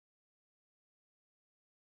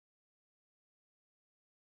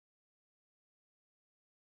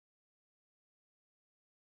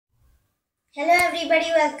Hello everybody,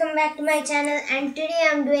 welcome back to my channel, and today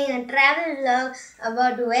I'm doing a travel vlog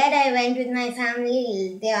about where I went with my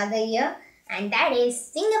family the other year, and that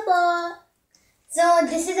is Singapore. So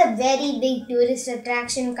this is a very big tourist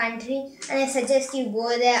attraction country, and I suggest you go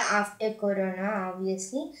there after Corona,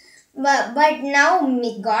 obviously. But now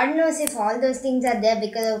God knows if all those things are there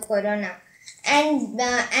because of Corona. And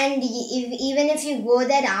even if you go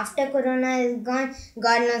there after Corona is gone,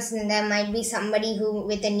 God knows there might be somebody who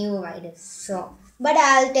with a new virus. So, but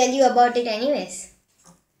I'll tell you about it anyways.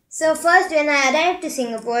 So first, when I arrived to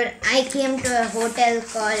Singapore, I came to a hotel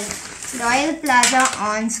called Royal Plaza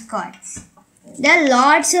on Scots. There are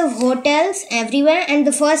lots of hotels everywhere, and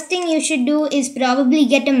the first thing you should do is probably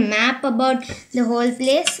get a map about the whole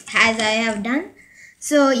place, as I have done.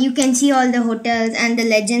 So you can see all the hotels and the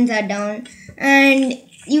legends are down, and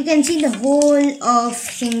you can see the whole of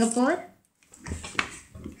Singapore.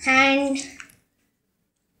 And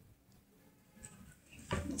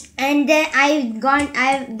then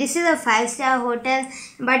this is a 5-star hotel,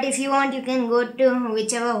 but if you want you can go to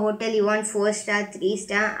whichever hotel you want, 4-star,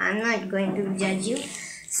 3-star. I'm not going to judge you.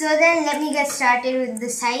 So then let me get started with the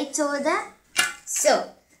sites over there. So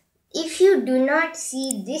if you do not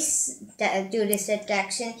see this tourist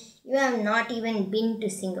attraction, you have not even been to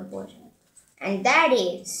Singapore, and that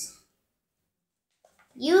is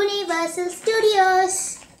Universal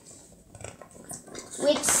Studios,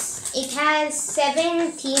 which it has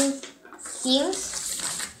 7 themes.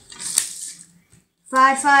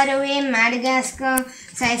 Far, Far Away, Madagascar,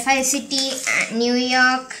 Sci-Fi City, New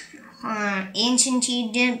York, Ancient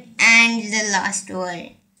Egypt, and The Lost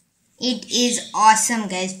World. It is awesome,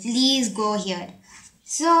 guys. Please go here.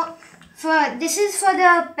 So, this is for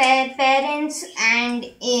the parents, and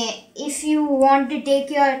if you want to take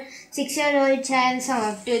your 6-year-old child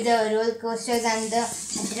to the roller coasters and the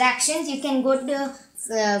attractions, you can go to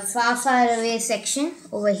Far Far Away section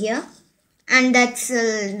over here, and that's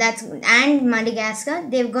and Madagascar.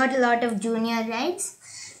 They've got a lot of junior rides,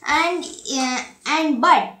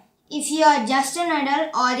 but if you are just an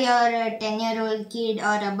adult or you're a 10-year-old kid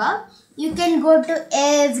or above, you can go to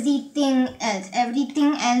everything else.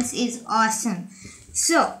 Everything else is awesome.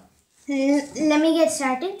 So let me get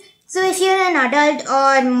started. So if you're an adult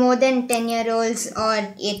or more than 10-year-olds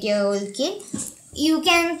or 8-year-old kid, you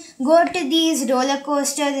can go to these roller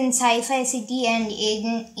coasters in Sci-Fi City and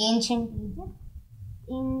Ancient Egypt.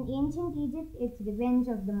 In Ancient Egypt, it's Revenge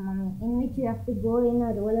of the Mummy, in which you have to go in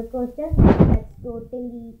a roller coaster that's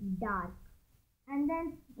totally dark. And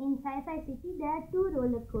then in Sci-Fi City, there are 2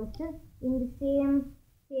 roller coasters in the same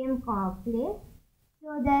place.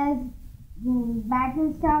 So there's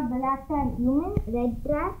Battlestar Galactica Human, red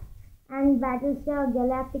track, and Battlestar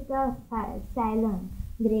Galactica Cylon,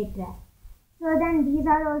 grey track. So then these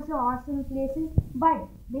are also awesome places. But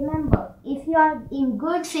remember, if you are in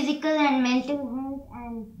good physical and mental health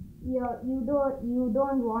and you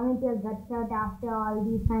don't vomit your guts out after all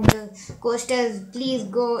these kinds of coasters, please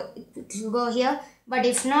go here. But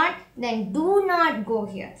if not, then do not go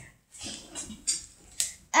here.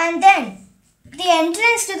 And then the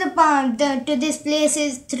entrance to to this place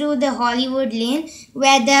is through the Hollywood Lane,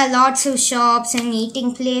 where there are lots of shops and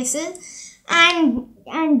eating places. And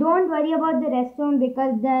don't worry about the restaurant,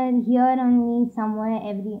 because they're here only somewhere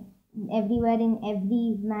everywhere in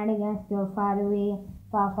every Madagascar, Far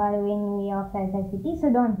Far Away, New York, Sci-Fi City. So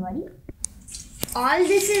don't worry. All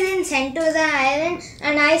this is in Sentosa Island,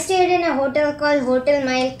 and I stayed in a hotel called Hotel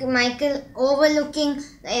Michael, overlooking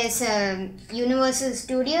Universal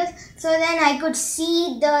Studios. So then I could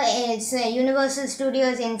see the Universal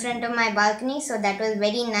Studios in front of my balcony. So that was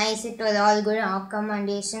very nice. It was all good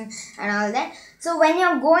accommodation and all that. So when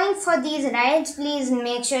you're going for these rides, please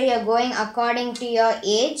make sure you're going according to your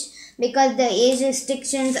age, because the age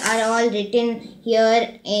restrictions are all written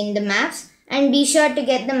here in the maps. And be sure to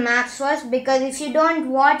get the maps first, because if you don't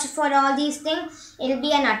watch for all these things, it'll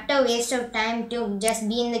be an utter waste of time to just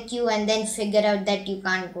be in the queue and then figure out that you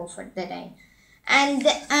can't go for the ride. And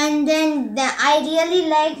then I really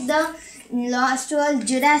like the Lost World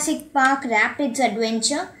Jurassic Park Rapids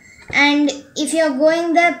Adventure. And if you're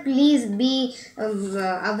going there, please be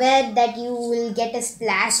aware that you will get a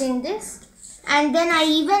splash in this. And then I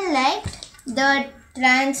even liked the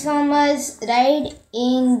Transformers ride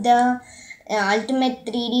in the Ultimate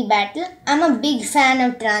 3D Battle. I'm a big fan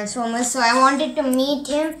of Transformers, so I wanted to meet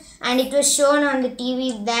him, and it was shown on the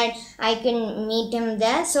TV that I can meet him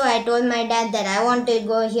there. So I told my dad that I want to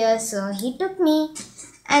go here, so he took me,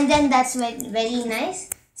 and then that's very nice.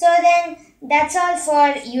 So then that's all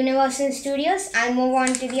for Universal Studios. I'll move on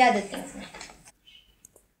to the other things now.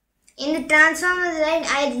 In the Transformers ride,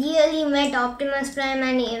 I really met Optimus Prime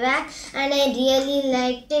and Evac, and I really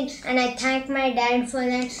liked it, and I thank my dad for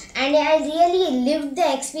that, and I really lived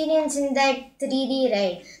the experience in that 3D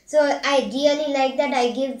ride. So I really like that. I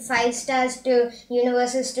give 5 stars to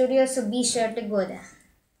Universal Studios, so be sure to go there.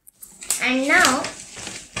 And now,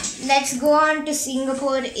 let's go on to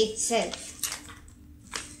Singapore itself.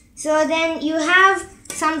 So then you have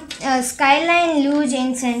some Skyline Luge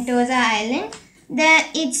in Sentosa Island.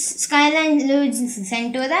 It's Skyline Luge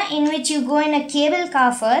Sentosa, in which you go in a cable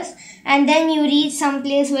car first, and then you reach some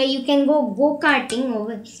place where you can go karting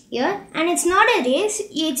over here. And it's not a race,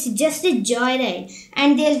 it's just a joyride,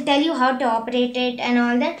 and they'll tell you how to operate it and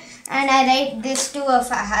all that. And I rate this to a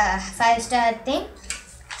 5-star thing.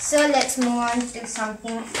 So let's move on to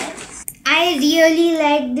something else. I really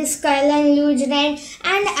liked this Skyline Luge ride,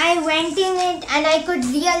 and I went in it and I could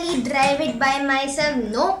really drive it by myself.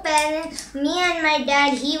 No parents, me and my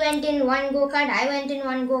dad, he went in one go-kart, I went in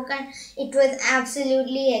one go-kart. It was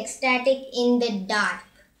absolutely ecstatic in the dark.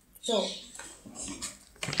 So,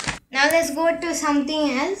 now let's go to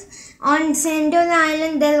something else. On Sentosa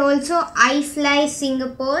Island, there's also iFly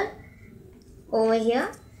Singapore over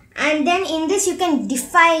here. And then in this you can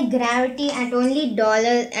defy gravity at only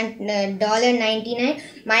 $1.99.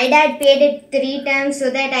 My dad paid it 3 times so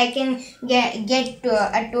that I can get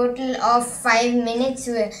to a total of 5 minutes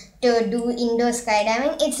to do indoor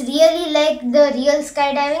skydiving. It's really like the real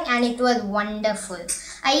skydiving, and it was wonderful.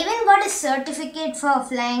 I even got a certificate for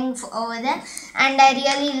flying over there, and I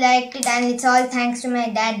really liked it, and it's all thanks to my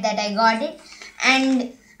dad that I got it.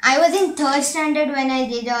 And I was in 3rd standard when I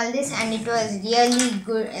did all this, and it was really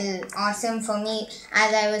good, awesome for me,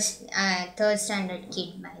 as I was a 3rd standard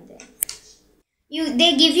kid by then.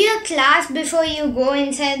 They give you a class before you go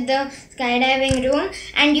inside the skydiving room,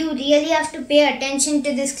 and you really have to pay attention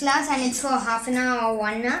to this class, and it's for half an hour or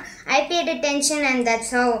 1 hour. I paid attention, and that's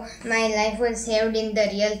how my life was saved in the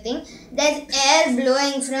real thing. There's air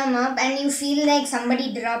blowing from up, and you feel like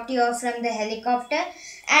somebody dropped you off from the helicopter.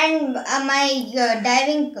 And my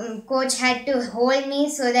diving coach had to hold me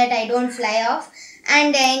so that I don't fly off.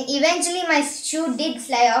 And then eventually my shoe did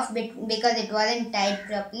fly off because it wasn't tied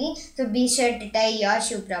properly. So be sure to tie your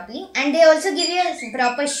shoe properly. And they also give you a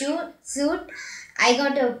proper suit. I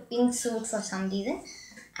got a pink suit for some reason.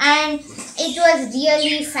 And it was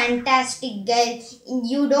really fantastic, guys.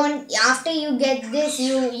 After you get this,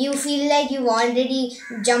 you feel like you've already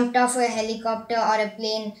jumped off a helicopter or a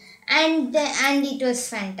plane. And it was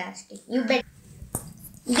fantastic. You bet.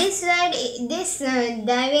 This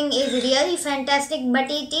diving is really fantastic, but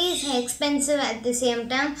it is expensive at the same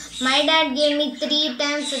time. My dad gave me 3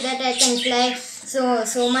 times so that I can fly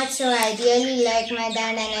so much. So I really like my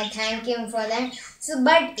dad, and I thank him for that. So,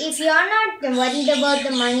 but if you are not worried about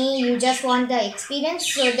the money, you just want the experience,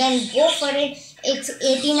 so then go for it. It's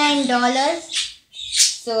 $89.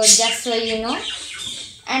 So just so you know.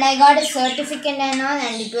 And I got a certificate and all,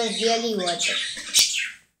 and it was really worth it.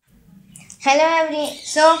 Hello everyone.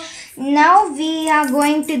 So now we are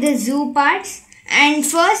going to the zoo parts, and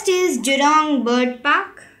first is Jurong Bird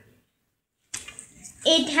Park.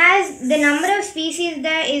 It has the number of species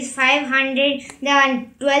there is 500. There are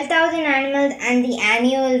 12,000 animals, and the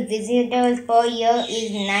annual visitors per year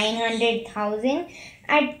is 900,000.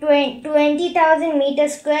 At 20,000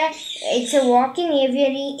 meters square, it's a walking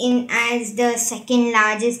aviary as the 2nd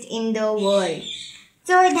largest in the world.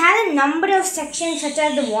 So it has a number of sections such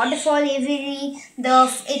as the waterfall aviary,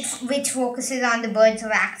 which focuses on the birds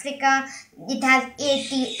of Africa. It has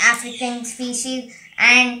 80 African species,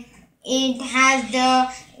 and it has the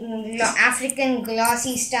African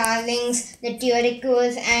glossy starlings, the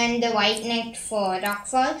turquoise, and the white-necked for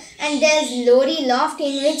rockfall. And there's Lorry Loft,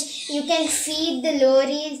 in which you can feed the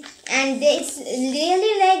lorries, and it's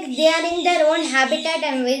really like they are in their own habitat,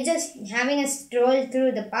 and we're just having a stroll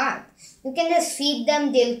through the park. You can just feed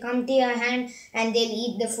them, they'll come to your hand, and they'll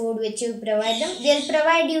eat the food which you provide them. They'll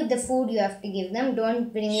provide you the food you have to give them.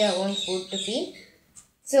 Don't bring your own food to feed.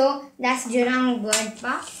 So that's Jurong Bird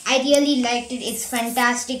Park. I really liked it. It's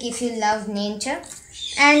fantastic if you love nature.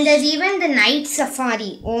 And there's even the night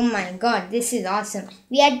safari. Oh my god, this is awesome.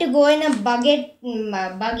 We had to go in a buggy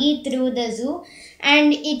through the zoo,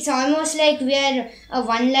 and it's almost like we're a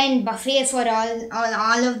one-line buffet for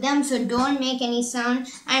all of them. So don't make any sound,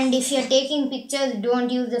 and if you're taking pictures, don't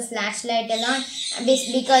use the flashlight alone,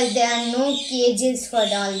 because there are no cages for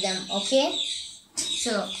all of them. Okay,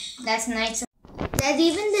 so that's nice. There's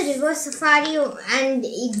even the river safari, and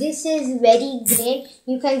this is very great.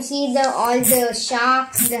 You can see all the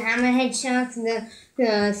sharks, the hammerhead sharks, the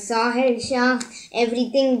sahel sharks,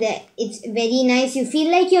 everything there. It's very nice. You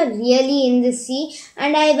feel like you're really in the sea.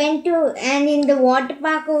 And in the water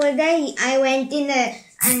park over there, I went in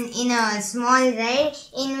a small ride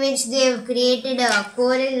in which they've created a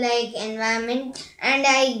coral-like environment, and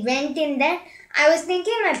I went in that. I was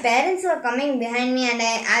thinking my parents were coming behind me, and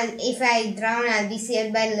if I drown, I'll be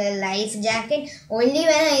saved by the life jacket. Only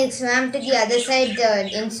when I swam to the other side,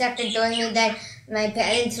 the instructor told me that my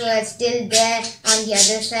parents were still there on the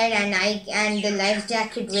other side, and the life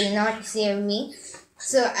jacket will not save me.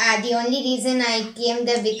 So the only reason I came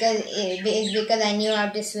there is because I knew how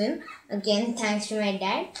to swim. Again, thanks to my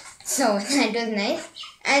dad. So that was nice.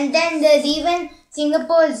 And then there's even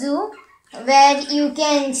Singapore Zoo, where you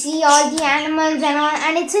can see all the animals and all,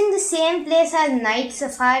 and it's in the same place as Night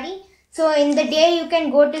Safari. So in the day you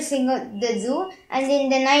can go to the zoo, and in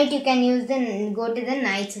the night you can go to the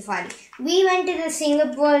Night Safari. We went to the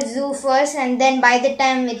Singapore Zoo first, and then by the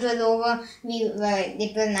time it was over,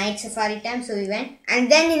 it was Night Safari time, so we went.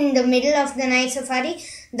 And then in the middle of the Night Safari,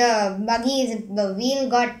 the wheel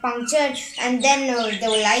got punctured, and then the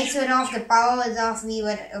lights were off, the power was off. We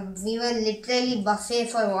were literally buffet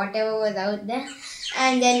for whatever was out there,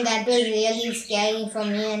 and then that was really scary for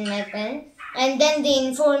me and my parents. And then the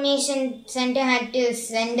information center had to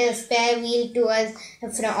send a spare wheel to us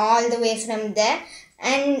all the way from there.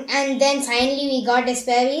 And then finally we got a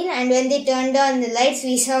spare wheel, and when they turned on the lights,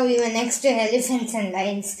 we saw we were next to elephants and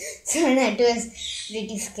lions. So that was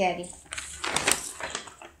pretty scary.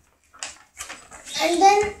 And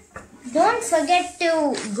then don't forget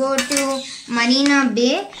to go to Marina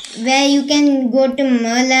Bay, where you can go to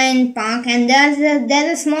Merlion Park, and there's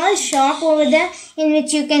a small shop over there in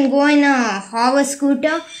which you can go in a hover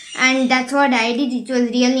scooter, and that's what I did. It was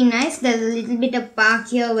really nice. There's a little bit of park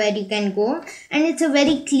here where you can go, and it's a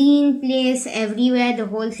very clean place everywhere, the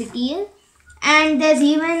whole city is. And there's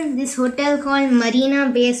even this hotel called Marina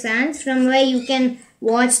Bay Sands, from where you can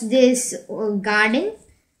watch this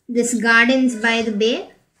gardens by the bay.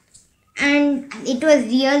 And it was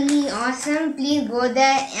really awesome. Please go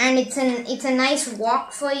there, and it's a nice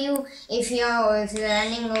walk for you if you're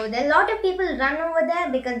running over there. A lot of people run over there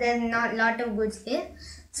because there's not a lot of good space,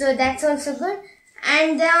 so that's also good.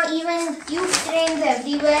 And there are even tube trains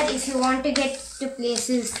everywhere if you want to get to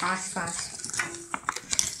places fast.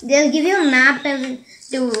 They'll give you a map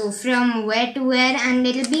from where to where, and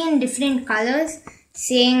it'll be in different colors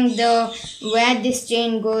saying where this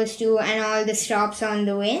train goes to and all the stops on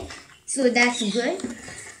the way. So that's good.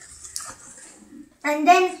 And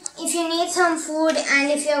then if you need some food,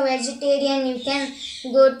 and if you're vegetarian, you can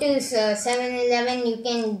go to 7-Eleven. You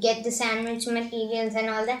can get the sandwich materials and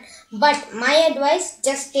all that. But my advice,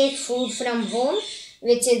 just take food from home,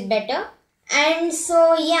 which is better. And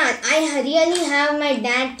so yeah, I really have my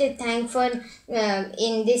dad to thank for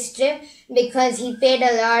in this trip, because he paid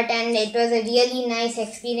a lot and it was a really nice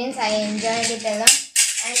experience. I enjoyed it a lot.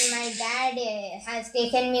 And my dad has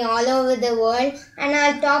taken me all over the world, and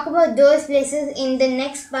I'll talk about those places in the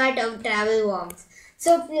next part of Travel Vlogs.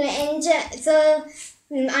 So enjoy. So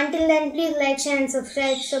until then, please like, share and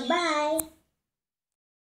subscribe. So bye.